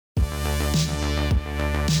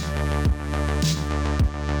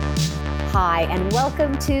Hi, and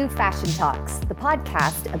welcome to Fashion Talks, the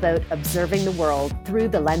podcast about observing the world through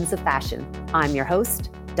the lens of fashion. I'm your host,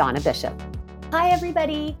 Donna Bishop. Hi,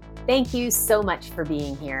 everybody. Thank you so much for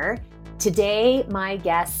being here. Today, my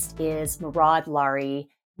guest is Mahrzad Lari,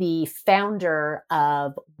 the founder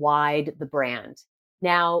of Wide the brand.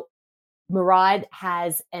 Now, Mahrzad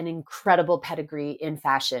has an incredible pedigree in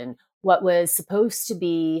fashion. What was supposed to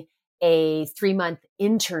be a 3-month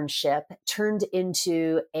internship turned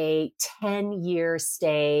into a 10-year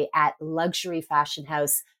stay at luxury fashion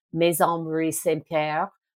house Maison Marie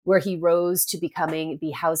Saint-Pierre, where he rose to becoming the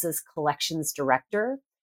house's collections director.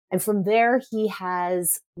 And from there, he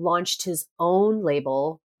has launched his own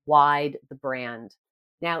label, Wide the brand.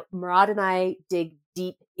 Now, Mahrzad and I dig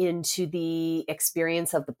deep into the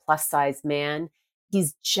experience of the plus size man.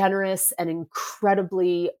 He's generous and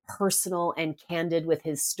incredibly personal and candid with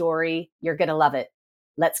his story. You're going to love it.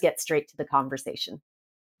 Let's get straight to the conversation.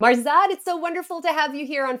 Mahrzad, it's so wonderful to have you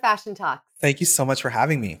here on Fashion Talks. Thank you so much for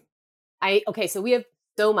having me. So we have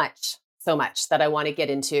so much that I want to get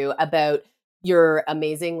into about your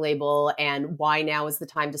amazing label and why now is the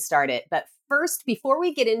time to start it. But first, before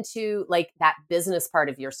we get into like that business part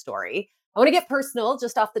of your story, I want to get personal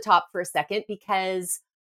just off the top for a second, because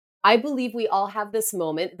I believe we all have this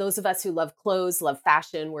moment. Those of us who love clothes, love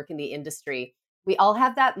fashion, work in the industry, we all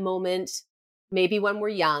have that moment, maybe when we're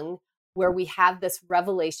young, where we have this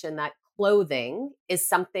revelation that clothing is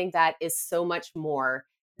something that is so much more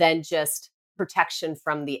than just protection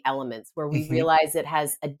from the elements, where we realize it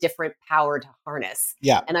has a different power to harness.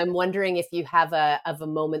 Yeah. And I'm wondering if you have a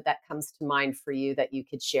moment that comes to mind for you that you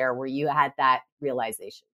could share where you had that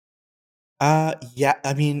realization. Yeah.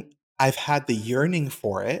 I mean, I've had the yearning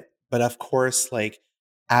for it, but of course, like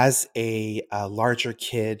as a larger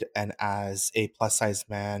kid and as a plus size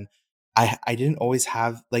man, I didn't always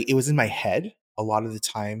have like it was in my head a lot of the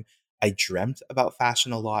time. I dreamt about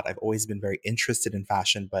fashion a lot. I've always been very interested in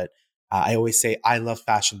fashion, but I always say I love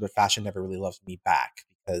fashion, but fashion never really loves me back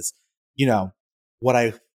because you know what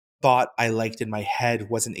I thought I liked in my head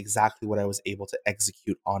wasn't exactly what I was able to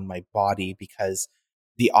execute on my body because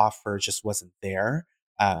the offer just wasn't there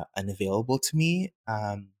and available to me.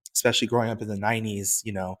 Especially growing up in the 90s,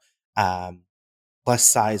 um,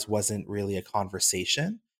 plus size wasn't really a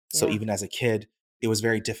conversation. So Yeah. even as a kid, it was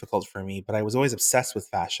very difficult for me, but I was always obsessed with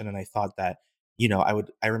fashion. And I thought that,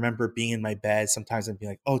 I remember being in my bed sometimes and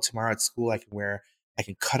being like, oh, tomorrow at school, I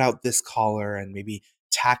can cut out this collar and maybe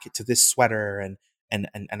tack it to this sweater. And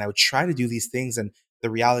I would try to do these things. And the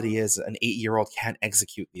reality is an 8-year-old can't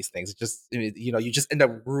execute these things. It just, you just end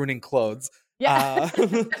up ruining clothes. Yeah.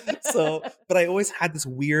 But I always had this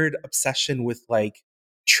weird obsession with like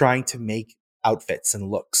trying to make outfits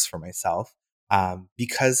and looks for myself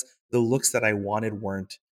because the looks that I wanted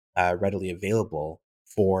weren't readily available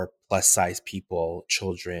for plus size people,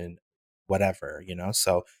 children, whatever,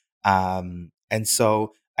 and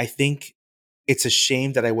so I think it's a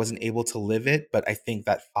shame that I wasn't able to live it, but I think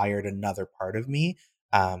that fired another part of me.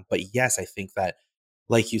 But yes, I think that,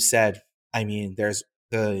 like you said, I mean, there's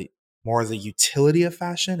the utility of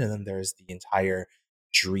fashion, and then there's the entire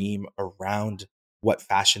dream around what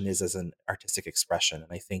fashion is as an artistic expression.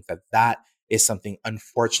 And I think that that is something,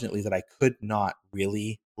 unfortunately, that I could not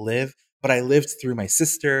really live. But I lived through my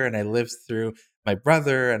sister and I lived through my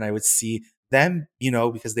brother, and I would see them,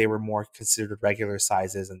 because they were more considered regular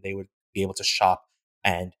sizes and they would be able to shop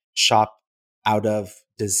out of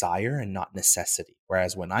desire and not necessity.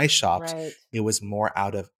 Whereas when I shopped, Right. it was more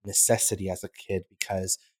out of necessity as a kid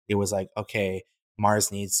because it was like, okay,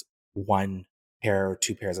 Mars needs one pair or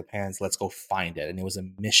two pairs of pants. Let's go find it. And it was a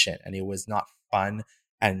mission and it was not fun.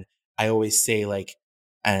 And I always say like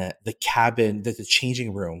the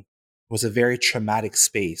changing room was a very traumatic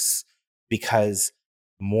space because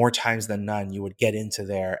more times than none, you would get into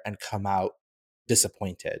there and come out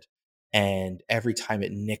disappointed. And every time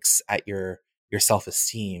it nicks at your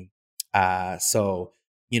self-esteem. So,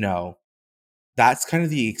 you know, that's kind of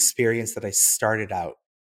the experience that I started out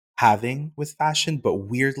having with fashion, but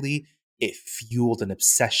weirdly, it fueled an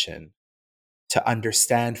obsession to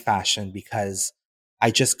understand fashion because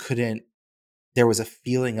I just couldn't, there was a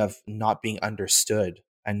feeling of not being understood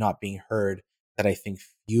and not being heard that I think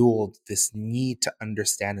fueled this need to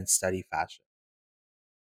understand and study fashion.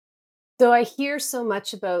 So I hear so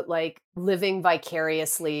much about like living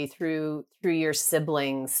vicariously through your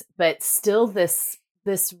siblings, but still this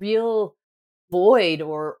real void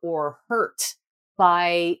or hurt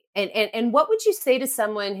by and what would you say to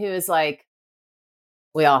someone who is like,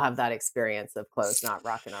 we all have that experience of clothes not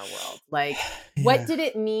rocking our world. Like, what Yeah. did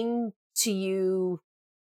it mean to you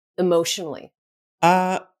emotionally?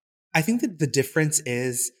 Uh, I think that the difference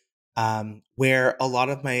is where a lot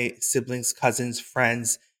of my siblings, cousins,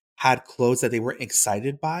 friends had clothes that they weren't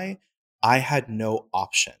excited by. I had no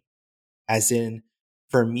option. As in,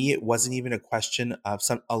 for me, it wasn't even a question of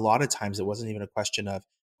a lot of times it wasn't even a question of,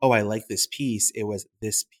 oh, I like this piece. It was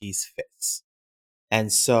this piece fits.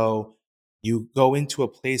 And so you go into a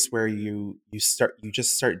place where you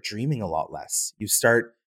just start dreaming a lot less. You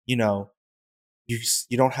start, you know,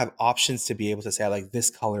 you don't have options to be able to say, I like this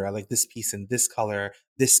color, I like this piece in this color,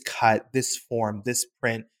 this cut, this form, this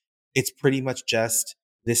print. It's pretty much just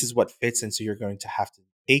this is what fits, and so you're going to have to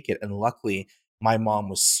take it. And luckily, my mom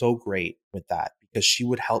was so great with that because she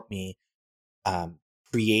would help me um,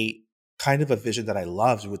 create kind of a vision that I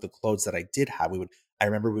loved with the clothes that I did have. I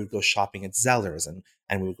remember we would go shopping at Zellers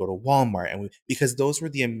and we would go to Walmart because those were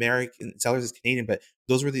the American. Zellers is Canadian, but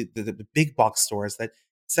those were the big box stores that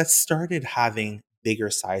started having bigger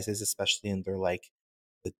sizes, especially in their like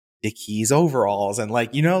the Dickies overalls and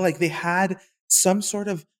like, like they had some sort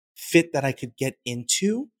of fit that I could get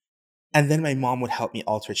into. And then my mom would help me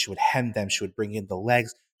alter it. She would hem them. She would bring in the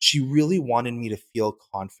legs. She really wanted me to feel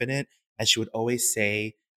confident. And she would always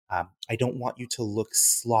say, I don't want you to look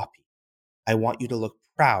sloppy. I want you to look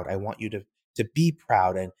proud. I want you to be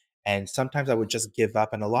proud. And sometimes I would just give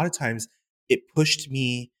up. And a lot of times it pushed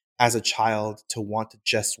me as a child to want to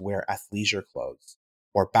just wear athleisure clothes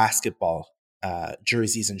or basketball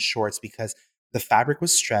jerseys and shorts because the fabric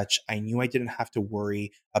was stretched. I knew I didn't have to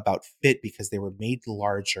worry about fit because they were made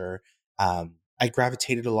larger. I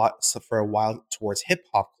gravitated a lot for a while towards hip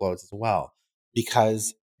hop clothes as well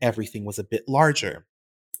because everything was a bit larger.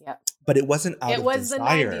 Yeah. But it wasn't out It of was the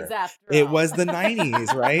 90s desire. after It all. was the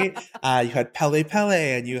 90s, right? You had Pele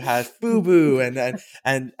Pele and you had FUBU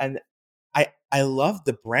and I loved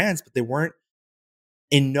the brands, but they weren't.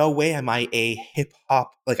 In no way am I a hip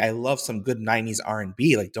hop. Like I love some good 90s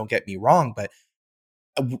R&B. Like don't get me wrong, but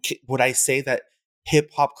would I say that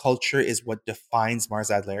hip hop culture is what defines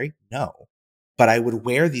Mahrzad Lari? No. But I would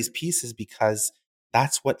wear these pieces because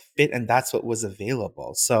that's what fit and that's what was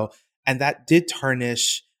available. So, and that did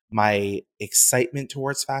tarnish my excitement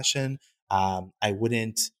towards fashion. I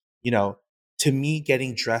wouldn't, you know, to me,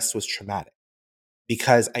 getting dressed was traumatic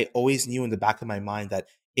because I always knew in the back of my mind that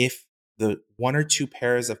if the one or two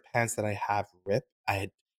pairs of pants that I have rip,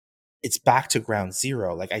 it's back to ground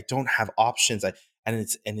zero. Like I don't have options. And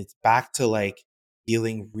it's back to like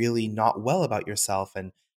feeling really not well about yourself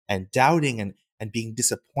and doubting and being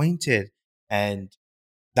disappointed. And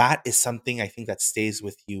that is something I think that stays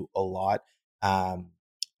with you a lot. Um,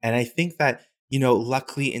 and I think that,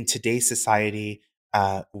 luckily in today's society,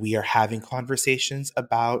 we are having conversations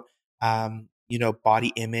about,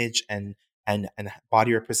 body image and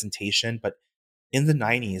body representation. But in the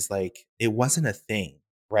 90s, like it wasn't a thing,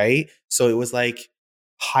 right? So it was like,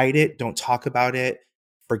 hide it, don't talk about it,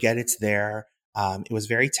 forget it's there. It was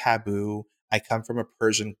very taboo. I come from a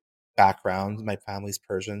Persian background. My family's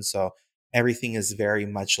Persian. So everything is very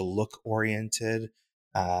much look oriented.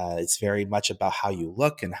 It's very much about how you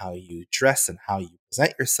look and how you dress and how you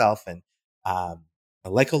present yourself. And um,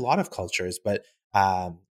 like a lot of cultures, but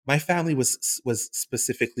my family was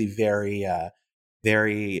specifically very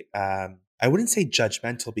I wouldn't say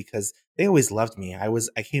judgmental because they always loved me. I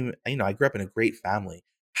grew up in a great family.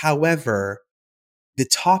 However, the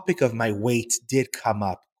topic of my weight did come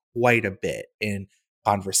up quite a bit in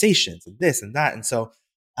conversations and this and that. And so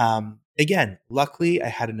again, luckily I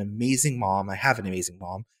had an amazing mom. I have an amazing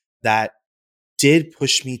mom that did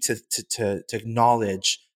push me to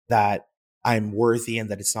acknowledge that I'm worthy and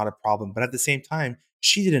that it's not a problem. But at the same time,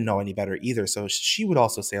 she didn't know any better either. So she would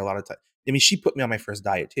also say a lot of times, I mean, she put me on my first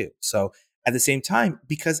diet too. So at the same time,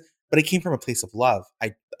 but it came from a place of love.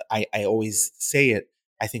 I always say it.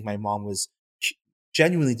 I think my mom she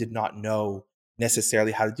genuinely did not know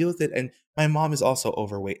necessarily how to deal with it. And my mom is also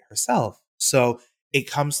overweight herself. So it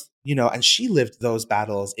comes, and she lived those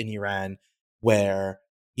battles in Iran where,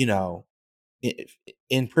 you know,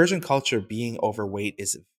 in Persian culture, being overweight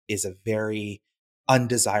is a very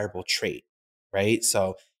undesirable trait, right?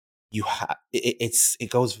 So it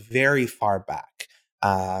goes very far back,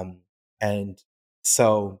 and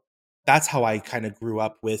so that's how I kind of grew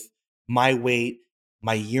up with my weight,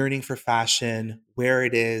 my yearning for fashion, where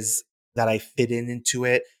it is that I fit into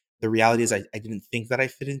it. The reality is, I didn't think that I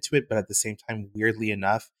fit into it, but at the same time, weirdly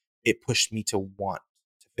enough, it pushed me to want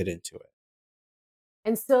to fit into it.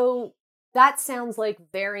 And so that sounds like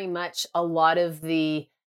very much a lot of the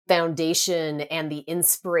foundation and the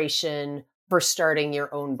inspiration for starting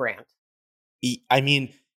your own brand. I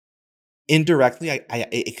mean, indirectly,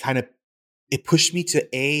 it kind of it pushed me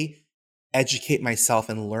to educate myself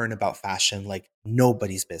and learn about fashion like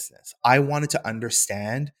nobody's business. I wanted to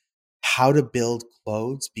understand how to build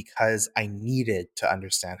clothes because I needed to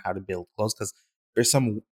understand how to build clothes. Because there's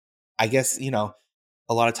some, I guess,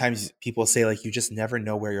 a lot of times people say like, you just never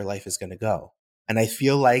know where your life is going to go. And I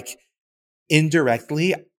feel like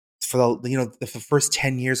indirectly for the first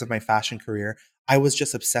 10 years of my fashion career, I was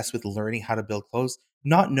just obsessed with learning how to build clothes,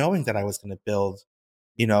 not knowing that I was going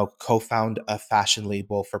to co-found a fashion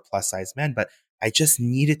label for plus size men. But I just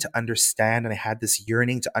needed to understand, and I had this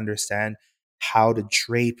yearning to understand how to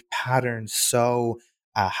drape patterns, sew,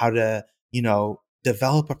 how to,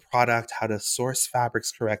 develop a product, how to source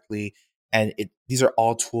fabrics correctly. And these are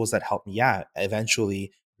all tools that help me,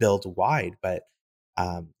 eventually build wide. But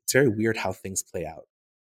it's very weird how things play out.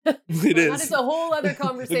 It Well, that is is. a whole other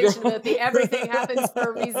conversation about the everything happens for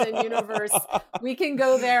a reason universe. We can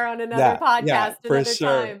go there on another Yeah, podcast for another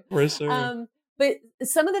sure, time. for sure. But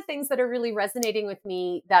some of the things that are really resonating with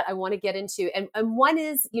me that I want to get into, and one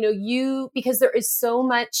is, because there is so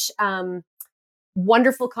much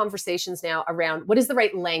wonderful conversations now around what is the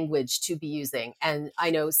right language to be using. And I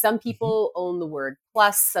know some Mhm. people own the word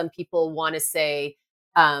plus, some people want to say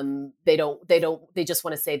they just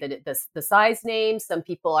want to say that the size name. Some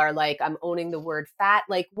people are like, I'm owning the word fat.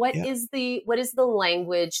 Like what Yeah. is the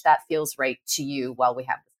language that feels right to you while we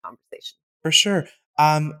have this conversation? For sure.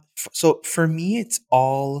 So for me, it's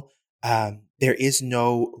all, there is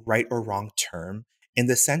no right or wrong term, in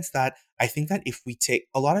the sense that I think that if we take,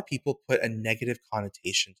 a lot of people put a negative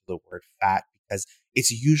connotation to the word fat because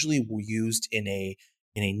it's usually used in a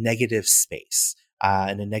negative space,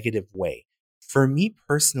 in a negative way. For me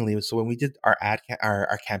personally, so when we did our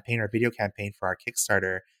campaign, our video campaign for our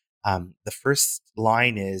Kickstarter, the first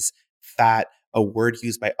line is fat, a word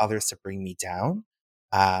used by others to bring me down.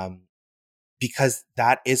 Um, because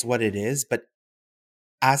that is what it is. But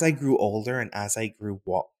as I grew older and as I grew,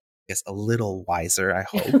 I guess, a little wiser, I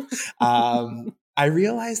hope, I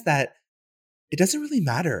realized that it doesn't really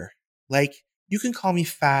matter. Like, you can call me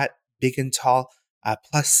fat, big and tall,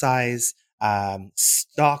 plus size,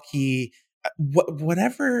 stocky,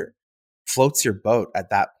 whatever floats your boat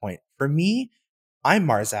at that point. For me, I'm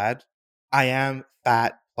Mahrzad. I am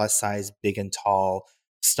fat, plus size, big and tall,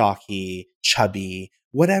 stocky, chubby,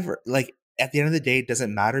 whatever. Like, at the end of the day, it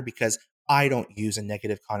doesn't matter because I don't use a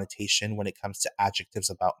negative connotation when it comes to adjectives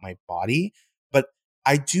about my body. But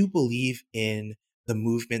I do believe in the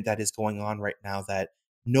movement that is going on right now that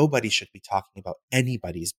nobody should be talking about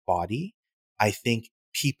anybody's body. I think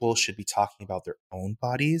people should be talking about their own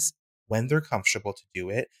bodies when they're comfortable to do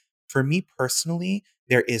it. For me personally,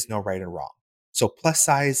 there is no right or wrong. So plus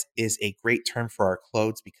size is a great term for our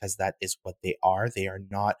clothes because that is what they are. They are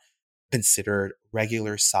not considered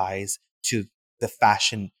regular size to the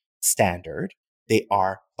fashion standard. They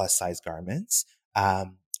are plus size garments.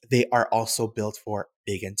 They are also built for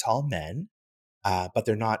big and tall men, but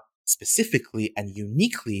they're not specifically and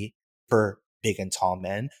uniquely for big and tall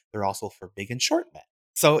men. They're also for big and short men.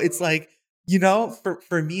 So it's like,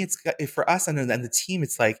 for me, for us and the team,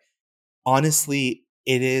 it's like, honestly,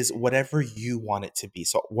 it is whatever you want it to be.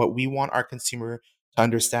 So what we want our consumer to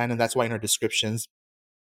understand, and that's why in our descriptions,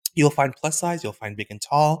 you'll find plus size, you'll find big and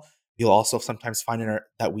tall. You'll also sometimes find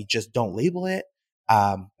that we just don't label it.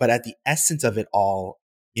 But at the essence of it all,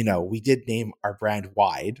 we did name our brand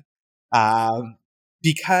Wide, um,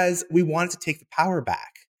 because we wanted to take the power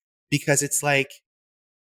back. Because it's like,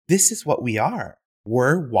 this is what we are.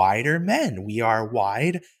 We're wider men. We are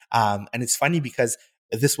wide. And it's funny because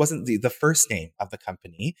this wasn't the first name of the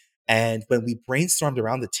company. And when we brainstormed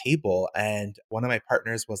around the table and one of my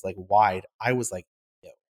partners was like, Wide, I was like, no.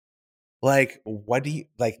 Like, what do you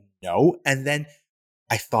like? No. And then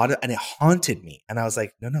I thought it and it haunted me. And I was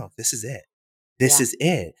like, no, this is it. This Yeah. is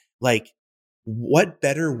it. Like, what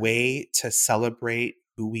better way to celebrate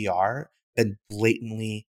who we are than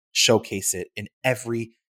blatantly showcase it in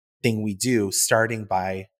everything we do, starting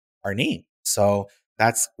by our name? So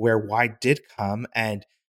that's where why did come. And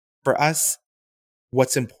for us,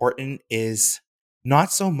 what's important is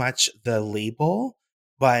not so much the label,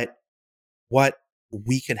 but what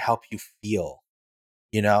we can help you feel.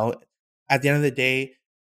 You know, at the end of the day,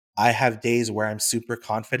 I have days where I'm super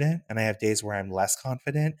confident and I have days where I'm less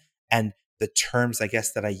confident. And the terms, I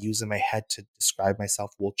guess, that I use in my head to describe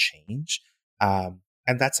myself will change. And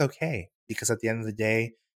that's okay because at the end of the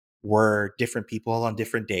day, we're different people on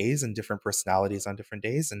different days and different personalities on different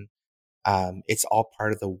days. And it's all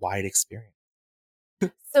part of the wide experience.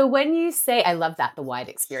 So when you say, I love that, the wide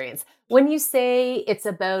experience. When you say it's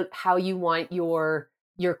about how you want your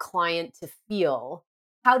client to feel,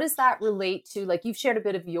 how does that relate to, like, you've shared a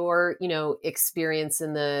bit of your, experience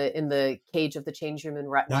in the cage of the change room and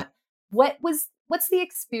Yeah. whatnot. what's the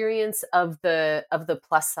experience of the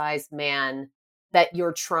plus size man that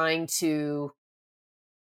you're trying to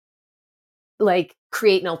like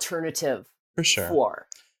create an alternative For sure. for?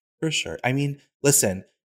 For sure. I mean, listen,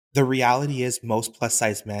 the reality is most plus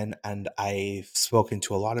size men, and I've spoken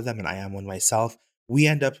to a lot of them, and I am one myself, we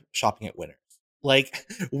end up shopping at Winners. Like,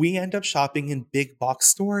 we end up shopping in big box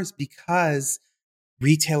stores because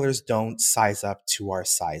retailers don't size up to our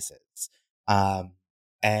sizes. Um,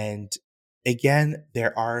 and again,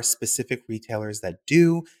 there are specific retailers that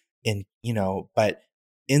do, but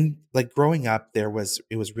in like growing up, it was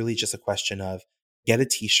really just a question of get a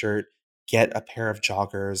t-shirt, get a pair of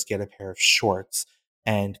joggers, get a pair of shorts,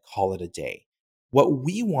 and call it a day. What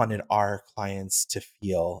we wanted our clients to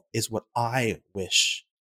feel is what I wish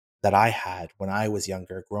that I had when I was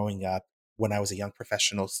younger, growing up, when I was a young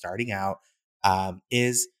professional starting out,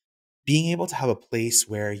 is being able to have a place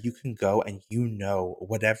where you can go and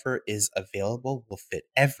whatever is available will fit.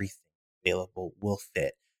 Everything available will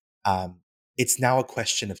fit. Um, it's now a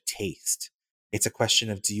question of taste. It's a question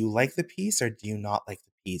of do you like the piece or do you not like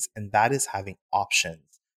the piece? And that is having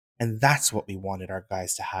options. And that's what we wanted our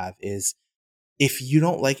guys to have is if you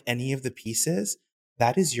don't like any of the pieces,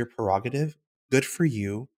 that is your prerogative. Good for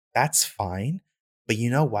you. That's fine. But you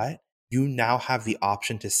know what? You now have the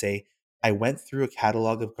option to say, I went through a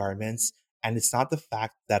catalog of garments, and it's not the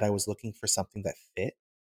fact that I was looking for something that fit.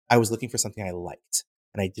 I was looking for something I liked,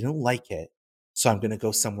 and I didn't like it. So I'm going to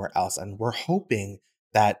go somewhere else. And we're hoping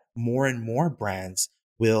that more and more brands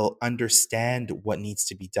will understand what needs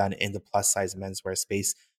to be done in the plus size menswear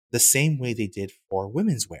space the same way they did for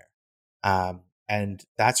women's wear. And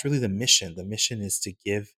that's really the mission. The mission is to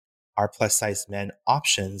give our plus size men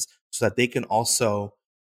options so that they can also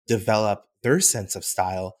develop their sense of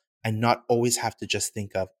style and not always have to just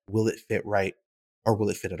think of, will it fit right or will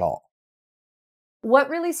it fit at all? What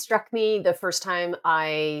really struck me the first time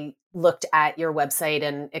I looked at your website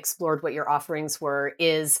and explored what your offerings were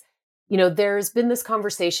is, there's been this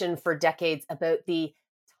conversation for decades about the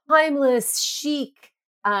timeless, chic,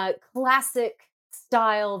 classic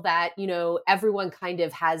style that, everyone kind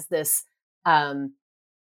of has this um,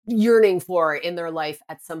 yearning for in their life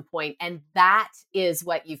at some point. And that is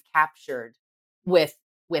what you've captured with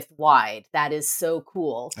Wide. That is so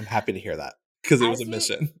cool. I'm happy to hear that because it was a As you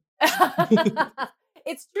mission.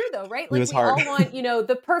 It's true though, right? It Like was we hard. all want,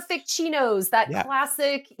 the perfect chinos, that Yeah.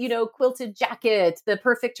 classic, quilted jacket, the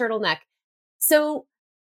perfect turtleneck. So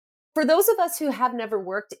for those of us who have never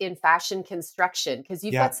worked in fashion construction, because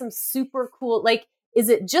you've Yeah. got some super cool, like, is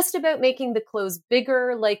it just about making the clothes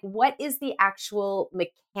bigger? Like, what is the actual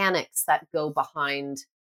mechanics that go behind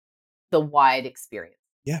the Wide experience?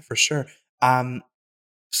 Yeah, for sure. Um,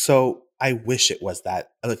 So I wish it was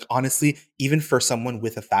that. Like, honestly, even for someone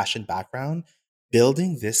with a fashion background,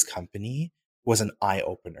 building this company was an eye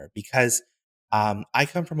opener because I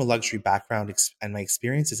come from a luxury background and my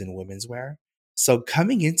experience is in women's wear. So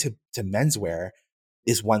coming into menswear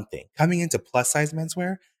is one thing. Coming into plus size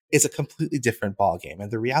menswear is a completely different ballgame.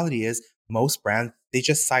 And the reality is most brands, they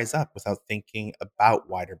just size up without thinking about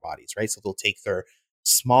wider bodies, right? So they'll take their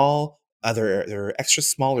their extra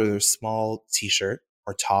small or their small t-shirt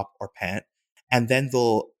or top or pant, and then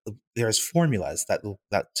there's formulas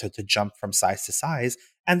to jump from size to size,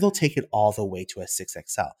 and they'll take it all the way to a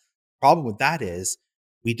 6XL. Problem with that is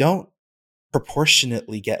we don't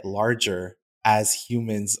proportionately get larger as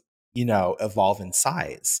humans, evolve in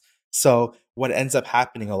size. So what ends up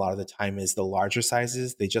happening a lot of the time is the larger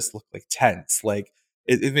sizes, they just look like tents. Like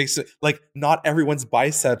it makes it like not everyone's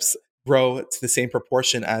biceps grow to the same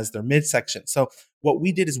proportion as their midsection. So what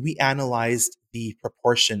we did is we analyzed the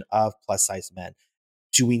proportion of plus size men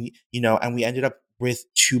and we ended up with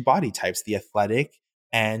two body types, the athletic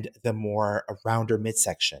and the more rounder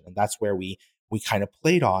midsection. And that's where we kind of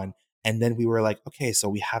played on. And then we were like, okay, so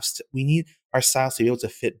we need our styles to be able to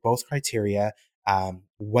fit both criteria.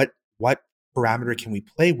 What parameter can we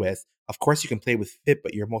play with? Of course, you can play with fit,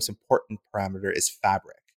 but your most important parameter is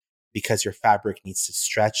fabric because your fabric needs to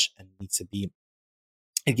stretch and needs to be.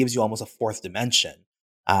 It gives you almost a fourth dimension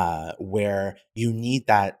where you need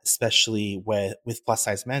that, especially with plus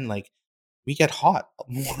size men. Like we get hot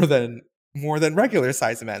more than regular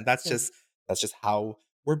size men. Yeah. That's just how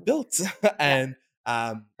we're built. Yeah.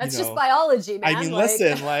 And That's just biology, I man. mean, Like,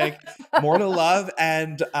 listen, like more to love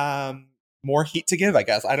and more heat to give, I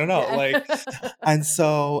guess. I don't know. yeah. Like, and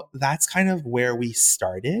so that's kind of where we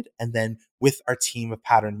started. And then with our team of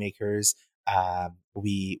pattern makers,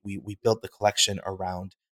 we built the collection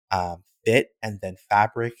around fit and then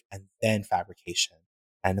fabric and then fabrication.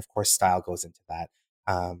 And of course, style goes into that.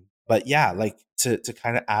 But yeah, like to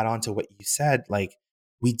kind of add on to what you said, like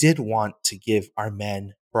we did want to give our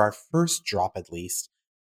men, for our first drop at least,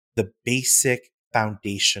 the basic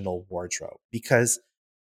foundational wardrobe. Because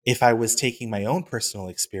if I was taking my own personal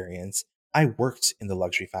experience, I worked in the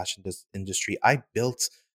luxury fashion industry. I built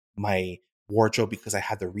my wardrobe because I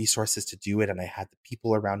had the resources to do it and I had the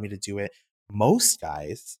people around me to do it. Most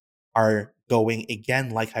guys are going, again,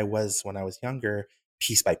 like I was when I was younger,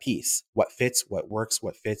 piece by piece. What fits, what works,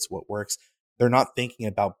 what fits, what works. They're not thinking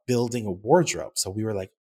about building a wardrobe. So we were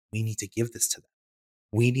like, we need to give this to them.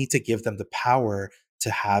 We need to give them the power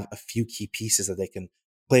to have a few key pieces that they can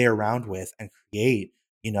play around with and create,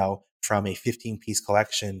 from a 15-piece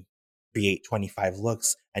collection, create 25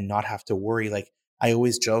 looks and not have to worry. Like, I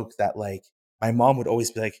always joke that, like, my mom would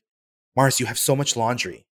always be like, Mars, you have so much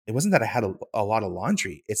laundry. It wasn't that I had a lot of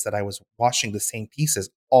laundry. It's that I was washing the same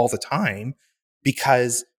pieces all the time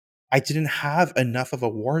because I didn't have enough of a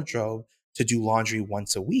wardrobe to do laundry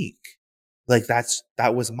once a week. Like,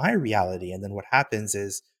 that was my reality. And then what happens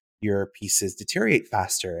is your pieces deteriorate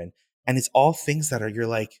faster. And it's all things that you're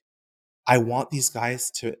like, I want these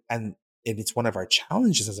guys to, and it's one of our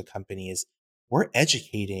challenges as a company is we're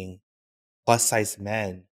educating plus size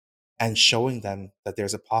men and showing them that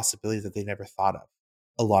there's a possibility that they never thought of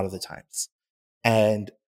a lot of the times.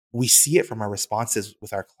 And we see it from our responses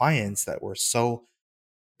with our clients that we're so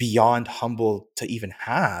beyond humble to even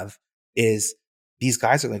have is these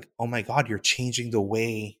guys are like, oh my God, you're changing the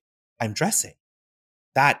way I'm dressing.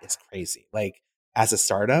 That is crazy. Like, as a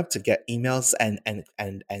startup, to get emails and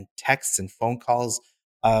texts and phone calls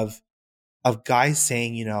of guys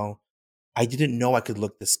saying, I didn't know I could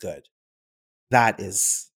look this good. That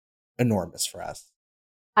is enormous for us.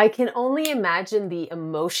 I can only imagine the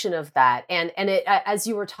emotion of that. And it, as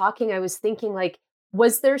you were talking, I was thinking, like,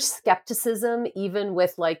 was there skepticism even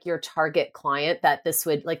with like your target client that this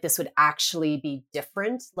would actually be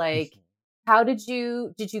different? Like, how did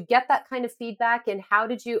you get that kind of feedback, and how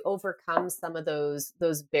did you overcome some of those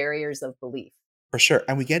barriers of belief? For sure.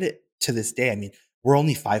 And we get it to this day. I mean, we're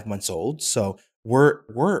only 5 months old, so we're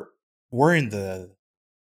in the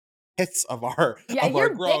hits of our Yeah, you're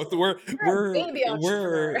big. growth. You're a baby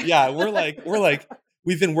entrepreneur. We're like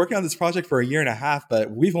we've been working on this project for a year and a half, but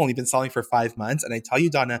we've only been selling for 5 months. And I tell you,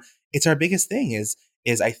 Donna, it's our biggest thing is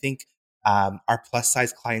I think our plus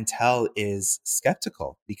size clientele is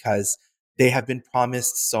skeptical because they have been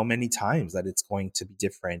promised so many times that it's going to be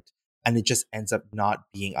different, and it just ends up not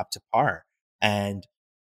being up to par. And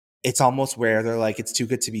it's almost where they're like, it's too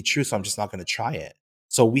good to be true, so I'm just not going to try it.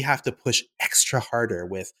 So we have to push extra harder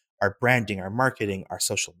with our branding, our marketing, our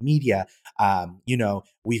social media.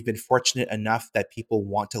 We've been fortunate enough that people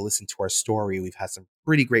want to listen to our story. We've had some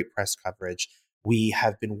pretty great press coverage. We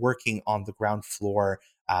have been working on the ground floor.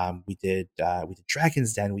 We did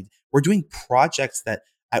Dragon's Den. We're doing projects that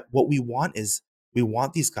what we want is we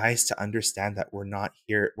want these guys to understand that we're not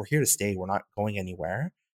here. We're here to stay. We're not going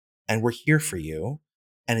anywhere, and we're here for you.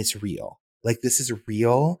 And it's real. Like, this is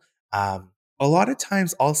real. A lot of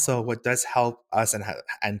times also what does help us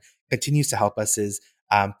and continues to help us is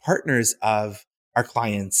partners of our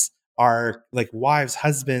clients, our like wives,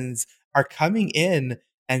 husbands are coming in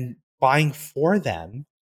and buying for them.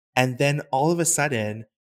 And then all of a sudden,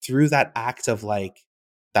 through that act of like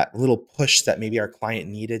that little push that maybe our client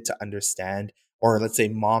needed to understand, or let's say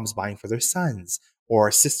moms buying for their sons, or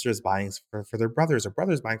sisters buying for their brothers, or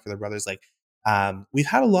brothers buying for their brothers, like we've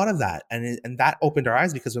had a lot of that. And that opened our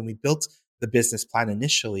eyes because when we built the business plan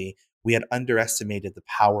initially, we had underestimated the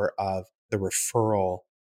power of the referral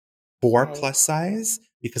for Right. plus size,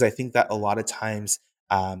 because I think that a lot of times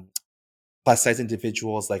plus size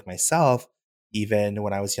individuals like myself, even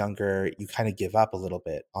when I was younger, you kind of give up a little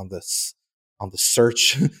bit on the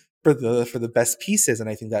search for the best pieces. And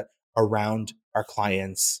I think that around our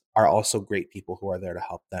clients are also great people who are there to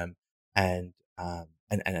help them and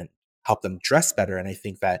help them dress better. And I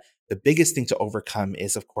think that the biggest thing to overcome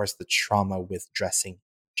is, of course, the trauma with dressing in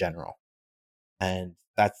general, and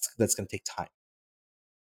that's going to take time.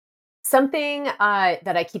 Something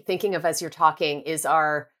that I keep thinking of as you're talking is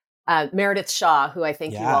our Meredith Shaw, who I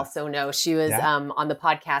think you Yeah, also know. She was yeah, on the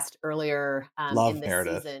podcast earlier in love this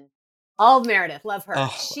Meredith. season. Oh, Meredith, love her. Oh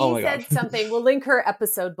She my god. said something. We'll link her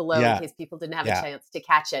episode below in Yeah, case people didn't have a yeah, chance to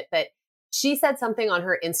catch it. But she said something on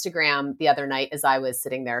her Instagram the other night as I was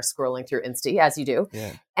sitting there scrolling through Insta, as you do.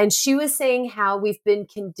 yeah. And she was saying how we've been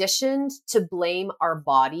conditioned to blame our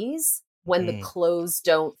bodies when the Mm. clothes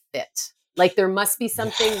don't fit. Like, there must be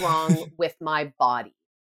something Yeah. wrong with my body.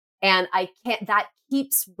 And I can't, that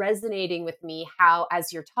keeps resonating with me how,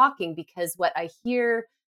 as you're talking, because what I hear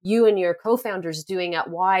you and your co-founders doing at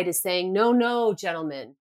Wide is saying, no, no,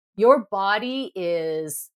 gentlemen, your body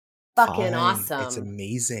is fucking fine. It's awesome.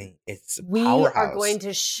 amazing. It's a We are powerhouse. going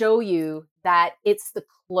to show you that it's the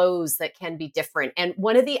clothes that can be different. And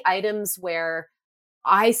one of the items where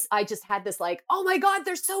I just had this like, oh my God,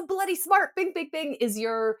 they're so bloody smart. Bing, bing, bing is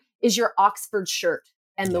your Oxford shirt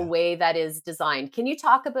and the Yeah. way that is designed. Can you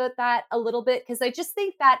talk about that a little bit? Because I just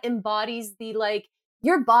think that embodies the like,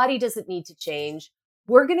 your body doesn't need to change.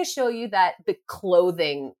 We're going to show you that the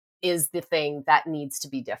clothing is the thing that needs to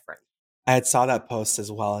be different. I had saw that post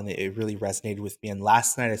as well, and it really resonated with me. And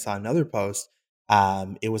last night I saw another post.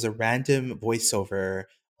 It was a random voiceover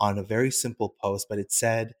on a very simple post, but it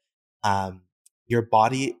said, um, "Your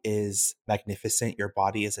body is magnificent. Your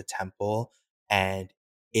body is a temple, and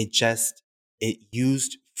it just it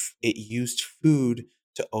used food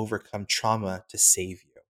to overcome trauma to save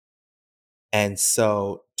you. And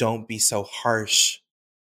so, don't be so harsh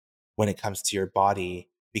when it comes to your body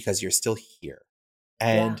because you're still here." Yeah,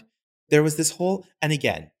 And there was this whole, and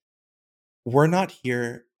again, we're not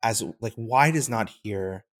here as like Wide is not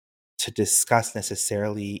here to discuss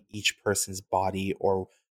necessarily each person's body or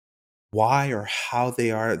why or how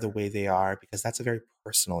they are the way they are, because that's a very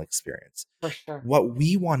personal experience. for sure. What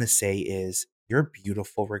we want to say is you're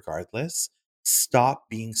beautiful regardless. Stop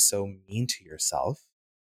being so mean to yourself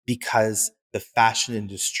because the fashion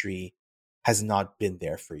industry has not been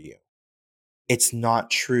there for you. It's not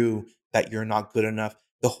true that you're not good enough.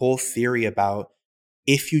 The whole theory about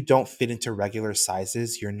if you don't fit into regular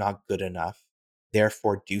sizes, you're not good enough.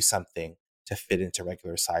 Therefore, do something to fit into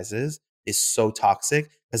regular sizes is so toxic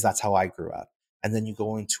because that's how I grew up. And then you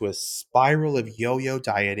go into a spiral of yo yo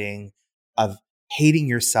dieting, of hating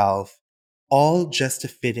yourself, all just to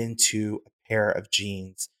fit into a pair of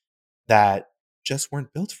jeans that just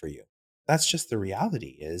weren't built for you. That's just the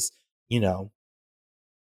reality is, you know,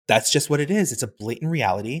 that's just what it is. It's a blatant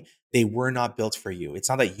reality. They were not built for you. It's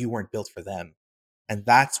not that you weren't built for them. And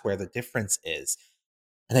that's where the difference is.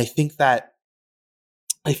 And I think that,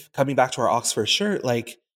 like, coming back to our Oxford shirt,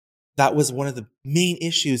 like, that was one of the main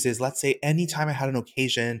issues is, let's say anytime I had an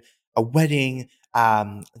occasion, a wedding,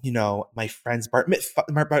 my friend's bar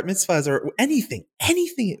mitzvahs or anything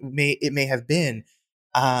it may have been,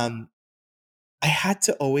 um, I had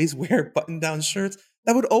to always wear button-down shirts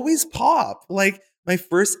that would always pop. Like my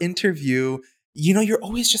first interview, you're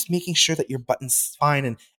always just making sure that your button's fine,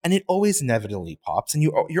 and it always inevitably pops, and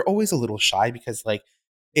you're always a little shy because like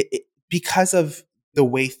because of the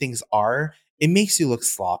way things are, it makes you look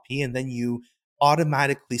sloppy, and then you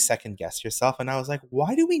automatically second guess yourself. And I was like,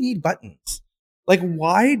 why do we need buttons? Like,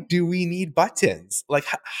 why do we need buttons? Like,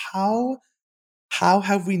 how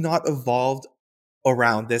have we not evolved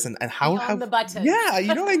around this, and how Beyond have the buttons. yeah,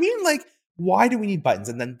 you know what I mean? Like, why do we need buttons?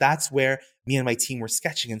 And then that's where me and my team were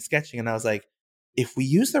sketching and sketching, and I was like, if we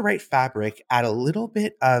use the right fabric, add a little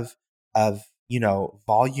bit of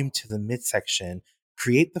volume to the midsection,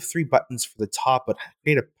 create the 3 buttons for the top, but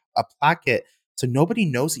create a placket so nobody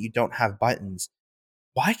knows that you don't have buttons.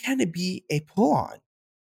 Why can't it be a pull-on?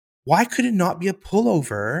 Why could it not be a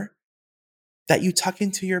pullover that you tuck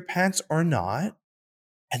into your pants or not?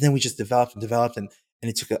 And then we just developed and developed, and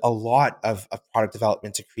it took a lot of product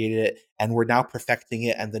development to create it. And we're now perfecting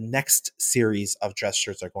it. And the next series of dress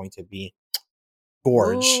shirts are going to be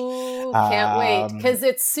gorge. Ooh, can't wait Um, because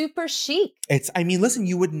it's super chic. I mean, listen,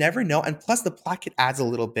 you would never know. And plus the placket adds a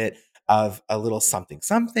little bit of a little something,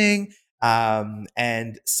 something.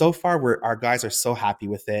 And so far our guys are so happy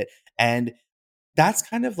with it. And that's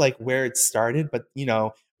kind of like where it started. But,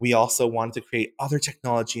 we also wanted to create other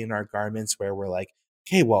technology in our garments where we're like,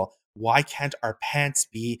 okay, well, why can't our pants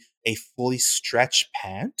be a fully stretched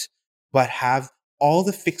pant, but have all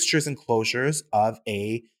the fixtures and closures of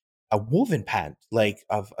a woven pant, like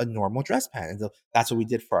of a normal dress pant? And so that's what we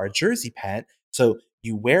did for our jersey pant. So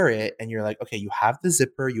you wear it and you're like, okay, you have the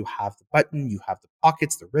zipper, you have the button, you have the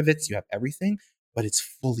pockets, the rivets, you have everything, but it's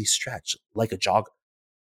fully stretched like a jogger.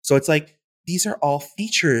 So it's like, these are all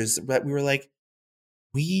features that we were like,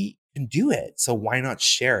 we can do it. So why not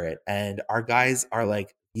share it? And our guys are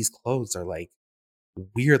like, these clothes are like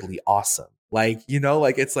weirdly awesome. Like,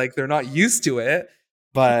 like it's like they're not used to it,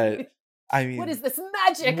 but I What is mean, this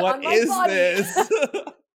magic what on my is body? this?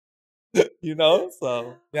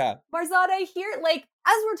 So yeah. Mahrzad, I hear like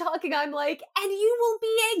as we're talking, I'm like, and you will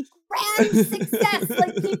be a grand success.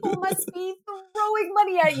 Like people must be throwing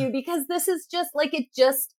money at you because this is just like it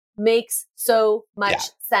just makes so Yeah. much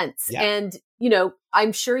sense. Yeah. And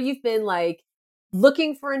I'm sure you've been like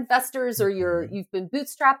looking for investors or Mhm. you've been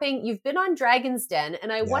bootstrapping, you've been on Dragon's Den,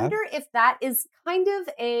 and I Yeah. wonder if that is kind of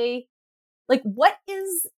a like what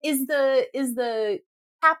is the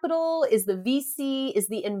capital, is the VC, is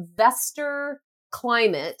the investor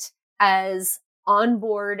climate as on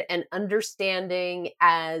board and understanding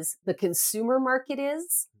as the consumer market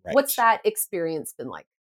is? Right. What's that experience been like?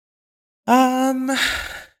 Um,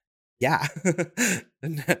 yeah.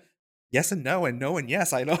 Yes and no and no and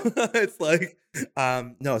yes. I know. It's like,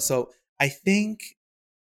 no. So I think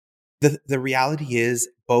the reality is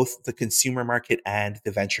both the consumer market and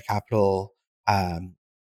the venture capital um,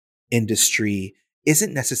 industry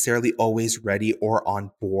isn't necessarily always ready or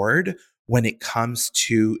on board when it comes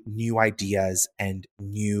to new ideas and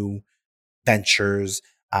new ventures.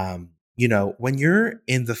 When you're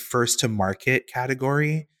in the first to market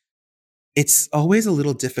category, it's always a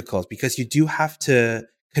little difficult because you do have to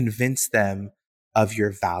convince them of your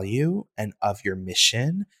value and of your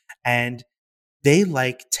mission. And they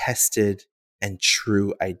like tested and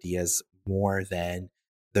true ideas more than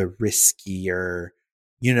the riskier,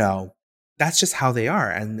 you know, that's just how they are.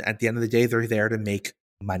 And at the end of the day, they're there to make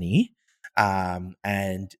money. And,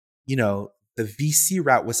 the VC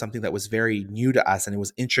route was something that was very new to us and it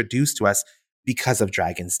was introduced to us because of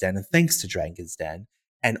Dragon's Den and thanks to Dragon's Den.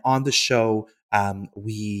 And on the show,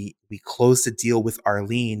 we closed a deal with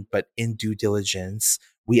Arlene, but in due diligence,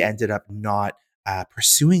 we ended up not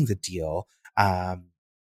pursuing the deal. The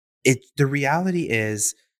reality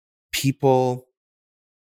is people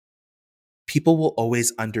people will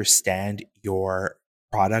always understand your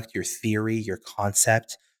product, your theory, your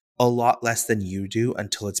concept a lot less than you do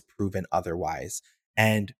until it's proven otherwise.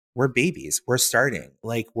 And we're babies. We're starting.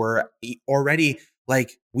 Like already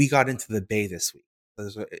like we got into the bay this week.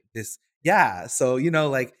 This yeah. So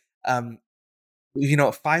um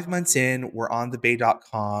 5 months in, we're on the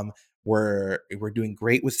bay.com. We're doing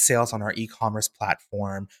great with sales on our e-commerce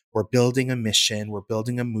platform. We're building a mission. We're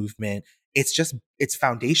building a movement. It's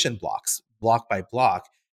foundation blocks, block by block.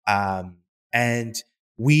 And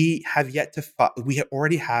we have yet to, we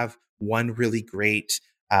already have one really great,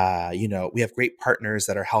 we have great partners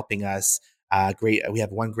that are helping us. We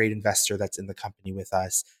have one great investor that's in the company with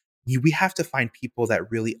us. We have to find people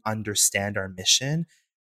that really understand our mission,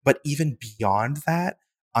 but even beyond that,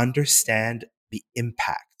 understand the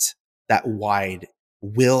impact that wide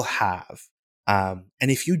will have. And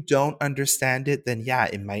if you don't understand it, then yeah,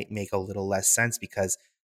 it might make a little less sense because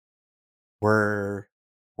we're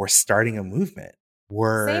we're starting a movement. Say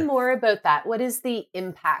We're more about that. What is the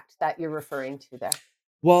impact that you're referring to there?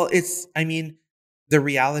 well, the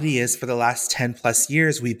reality is for the last 10 plus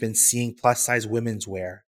years, we've been seeing plus size women's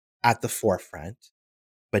wear at the forefront,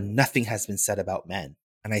 but nothing has been said about men.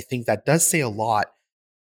 And I think that does say a lot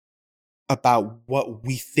about what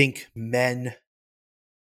we think men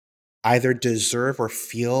either deserve or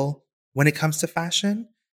feel when it comes to fashion.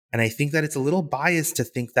 And I think that it's a little biased to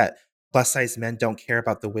think that plus size men don't care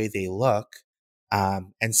about the way they look.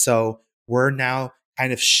 And so we're now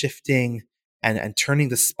kind of shifting and turning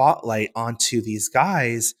the spotlight onto these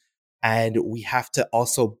guys. And we have to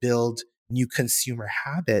also build new consumer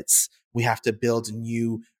habits. We have to build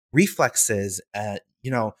new reflexes,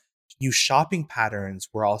 new shopping patterns.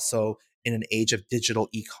 We're also in an age of digital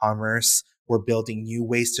e-commerce. We're building new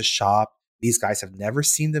ways to shop. These guys have never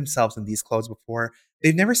seen themselves in these clothes before.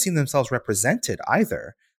 They've never seen themselves represented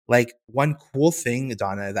either. Like one cool thing,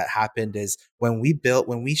 Donna, that happened is when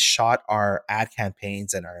we shot our ad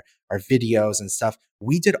campaigns and our videos and stuff,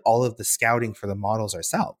 we did all of the scouting for the models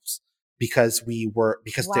ourselves because no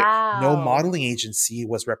Wow. modeling agency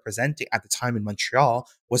was representing at the time in Montreal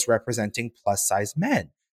was representing plus size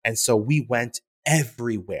men. And so we went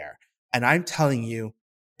everywhere. And I'm telling you,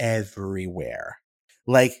 everywhere.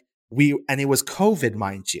 And it was COVID,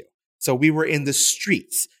 mind you. So we were in the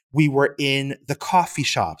streets. We were in the coffee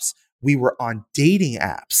shops. We were on dating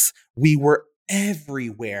apps. We were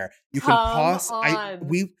everywhere. You can Come pause. on.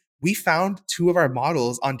 We found two of our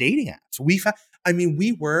models on dating apps.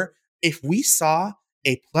 If we saw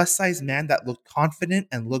a plus size man that looked confident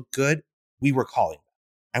and looked good, we were calling them.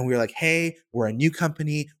 And we were like, hey, we're a new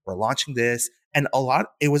company. We're launching this. And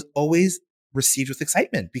it was always received with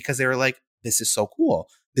excitement because they were like, this is so cool.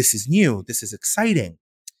 This is new. This is exciting.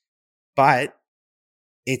 But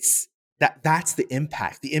that's the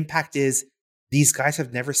impact. The impact is these guys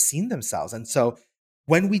have never seen themselves. And so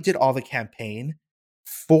when we did all the campaign,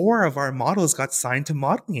 4 of our models got signed to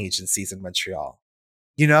modeling agencies in Montreal.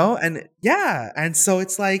 And yeah. And so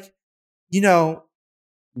it's like, you know,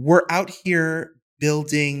 we're out here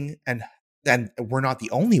building and we're not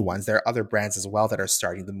the only ones. There are other brands as well that are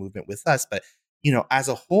starting the movement with us. But, as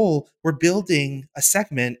a whole, we're building a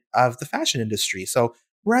segment of the fashion industry. So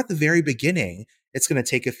we're at the very beginning. It's going to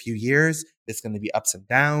take a few years. It's going to be ups and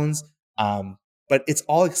downs. But it's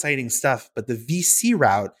all exciting stuff. But the VC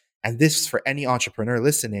route, and this for any entrepreneur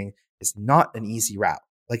listening, is not an easy route.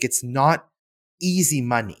 Like it's not easy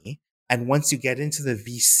money. And once you get into the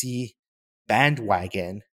VC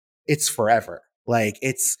bandwagon, it's forever. Like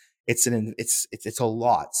it's a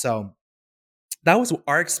lot. So that was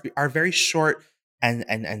our very short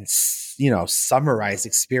and summarized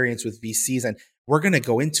experience with VCs, and we're going to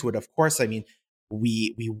go into it. Of course, I mean,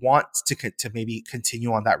 we want to maybe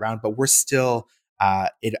continue on that round, but we're still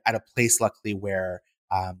at a place, luckily, where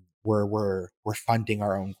we're funding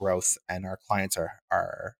our own growth, and our clients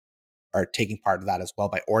are taking part of that as well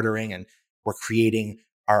by ordering, and we're creating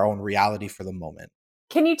our own reality for the moment.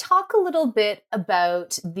 Can you talk a little bit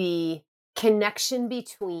about the connection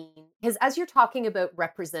between, because as you're talking about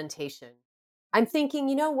representation, I'm thinking,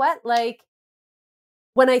 you know what? Like,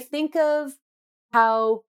 when I think of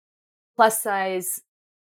how plus size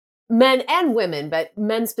men and women, but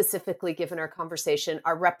men specifically, given our conversation,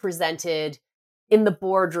 are represented in the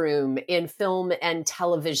boardroom, in film and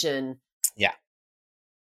television. Yeah.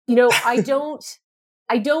 You know, I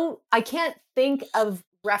can't think of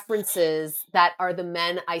references that are the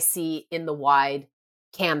men I see in the wide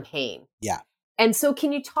campaign. Yeah. And so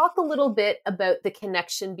can you talk a little bit about the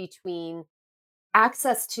connection between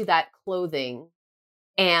access to that clothing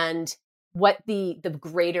and what the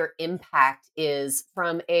greater impact is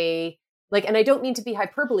from a, like, and I don't mean to be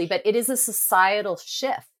hyperbole, but it is a societal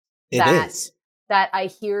shift that I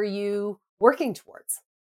hear you working towards.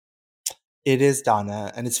 It is,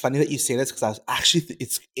 Donna, and it's funny that you say this, because I was actually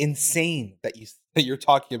it's insane that you're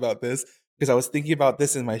talking about this, because I was thinking about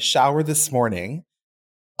this in my shower this morning.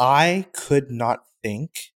 I could not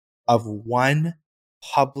think of one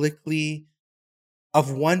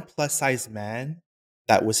plus size man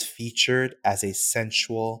that was featured as a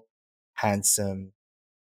sensual, handsome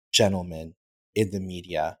gentleman in the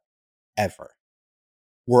media ever.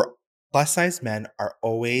 Where plus size men are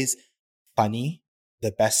always funny,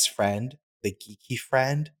 the best friend, the geeky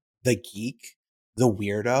friend, the geek, the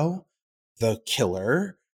weirdo, the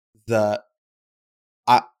killer,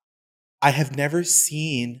 I have never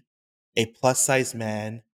seen a plus size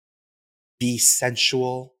man be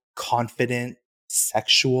sensual, confident,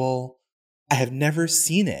 sexual. I have never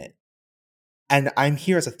seen it. And I'm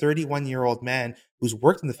here as a 31-year-old man who's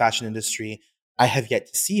worked in the fashion industry. I have yet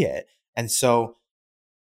to see it. And so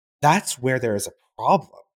that's where there is a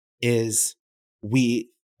problem, is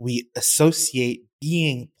we associate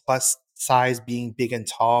being plus size, being big and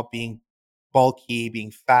tall, being bulky,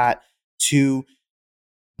 being fat, to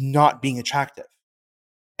not being attractive.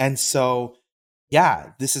 And so,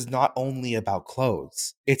 yeah, this is not only about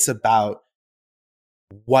clothes. It's about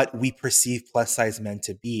what we perceive plus size men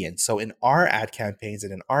to be. And so in our ad campaigns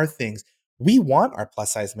and in our things, we want our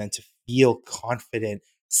plus size men to feel confident,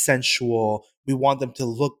 sensual. We want them to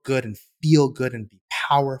look good and feel good and be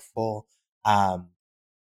powerful.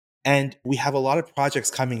 And we have a lot of projects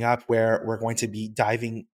coming up where we're going to be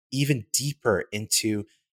diving even deeper into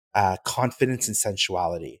confidence and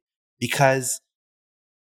sensuality, because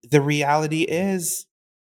the reality is,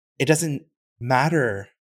 it doesn't matter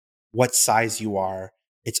what size you are.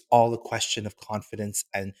 It's all a question of confidence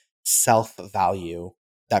and self-value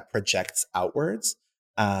that projects outwards.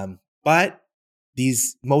 But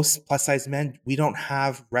these most plus size men, we don't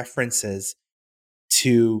have references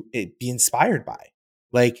to it be inspired by.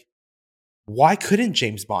 Like, why couldn't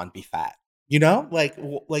James Bond be fat? You know, like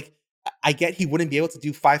I get he wouldn't be able to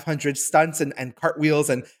do 500 stunts and cartwheels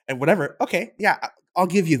and whatever. Okay, yeah, I'll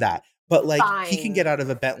give you that. But like, Fine. he can get out of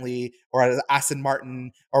a Bentley or out of Aston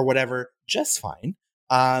Martin or whatever just fine.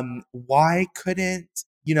 Why couldn't,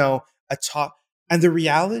 a top? And the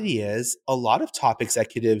reality is, a lot of top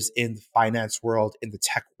executives in the finance world, in the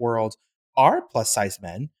tech world, are plus size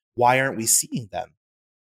men. Why aren't we seeing them?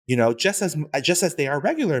 Just as they are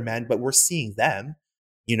regular men, but we're seeing them.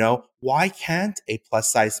 Why can't a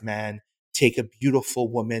plus size man take a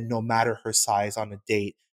beautiful woman, no matter her size, on a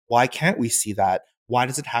date? Why can't we see that? Why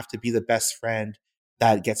does it have to be the best friend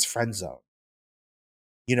that gets friend zoned?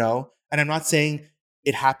 And I'm not saying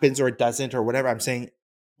it happens or it doesn't or whatever. I'm saying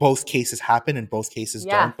both cases happen and both cases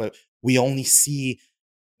don't, but we only see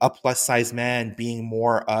a plus size man being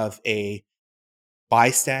more of a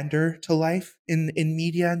bystander to life in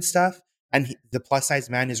media and stuff. And the plus size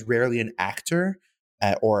man is rarely an actor,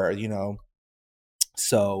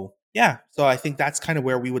 so yeah. So I think that's kind of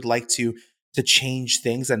where we would like to change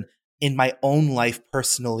things. And in my own life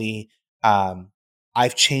personally,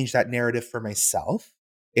 I've changed that narrative for myself.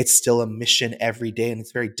 It's still a mission every day, and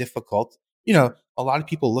it's very difficult. A lot of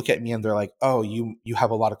people look at me and they're like, "Oh, you have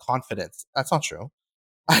a lot of confidence." That's not true.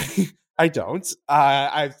 I don't.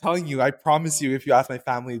 I'm telling you, I promise you, if you ask my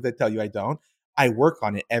family, they'll tell you I don't. I work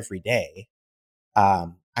on it every day.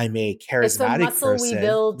 I'm a It's the charismatic muscle we person.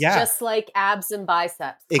 build, Yeah, just like abs and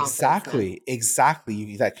biceps. Confidence, man.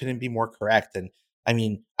 exactly. That couldn't be more correct. And I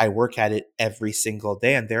mean, I work at it every single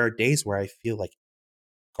day, and there are days where I feel like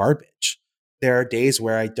garbage. There are days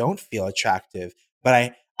where I don't feel attractive,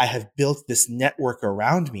 but I have built this network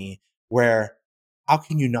around me where how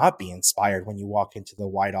can you not be inspired when you walk into the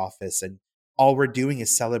white office and all we're doing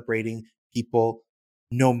is celebrating people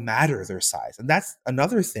no matter their size. And that's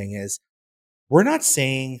another thing is we're not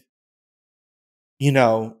saying, you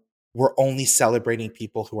know, we're only celebrating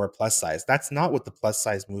people who are plus size. That's not what the plus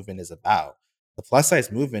size movement is about. The plus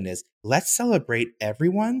size movement is let's celebrate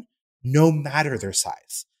everyone no matter their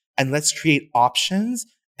size. And let's create options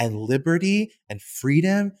and liberty and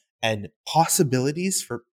freedom and possibilities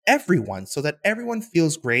for everyone so that everyone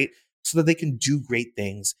feels great, so that they can do great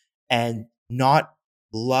things and not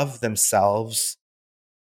love themselves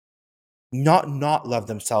not love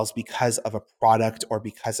themselves because of a product or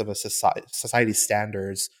because of a society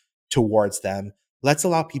standards towards them. Let's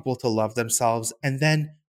allow people to love themselves and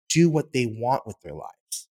then do what they want with their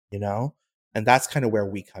lives, you know? And that's kind of where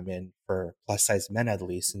we come in for plus size men, at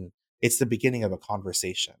least. And it's the beginning of a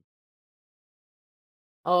conversation.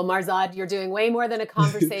 Oh, Mahrzad, you're doing way more than a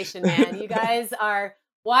conversation, man. You guys are,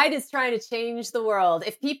 Wide is trying to change the world.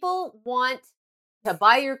 If people want to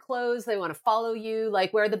buy your clothes, they want to follow you,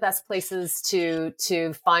 like where are the best places to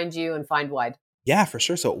find you and find Wide? Yeah, for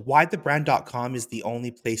sure. So whythebrand.com is the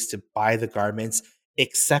only place to buy the garments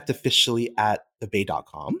except officially at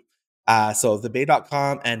thebay.com. So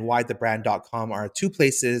thebay.com and whythebrand.com are two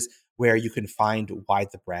places where you can find Why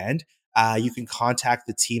the Brand. You can contact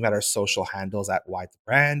the team at our social handles at Why the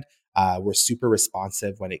Brand. We're super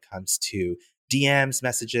responsive when it comes to DMs,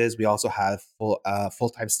 messages. We also have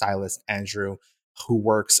full-time stylist Andrew who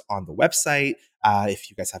works on the website. If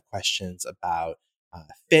you guys have questions about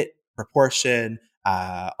fit, proportion,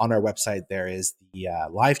 on our website, there is the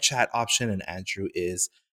live chat option, and Andrew is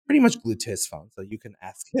pretty much glued to his phone, so you can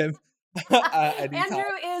ask him anytime. Andrew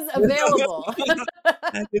is available.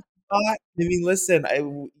 And if not, I mean, listen,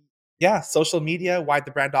 social media,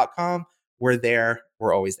 whythebrand.com. We're there.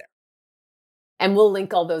 We're always there. And we'll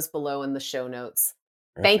link all those below in the show notes.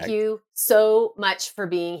 Perfect. Thank you so much for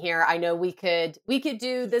being here. I know we could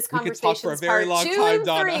do this conversation for a very long time,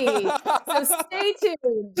 Donna. So stay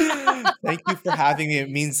tuned. Thank you for having me. It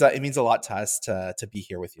means a lot to us to be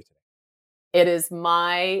here with you today. It is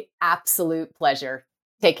my absolute pleasure.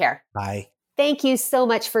 Take care. Bye. Thank you so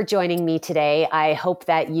much for joining me today. I hope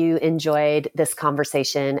that you enjoyed this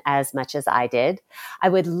conversation as much as I did. I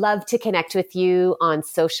would love to connect with you on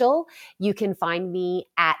social. You can find me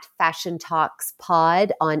at Fashion Talks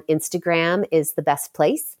Pod on Instagram is the best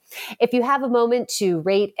place. If you have a moment to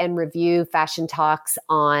rate and review Fashion Talks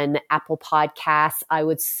on Apple Podcasts, I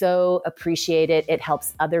would so appreciate it. It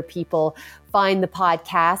helps other people find the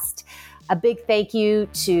podcast. A big thank you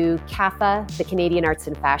to CAFA, the Canadian Arts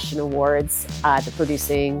and Fashion Awards, the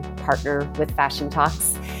producing partner with Fashion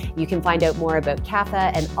Talks. You can find out more about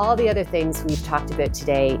CAFA and all the other things we've talked about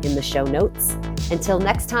today in the show notes. Until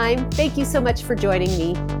next time, thank you so much for joining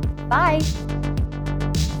me. Bye.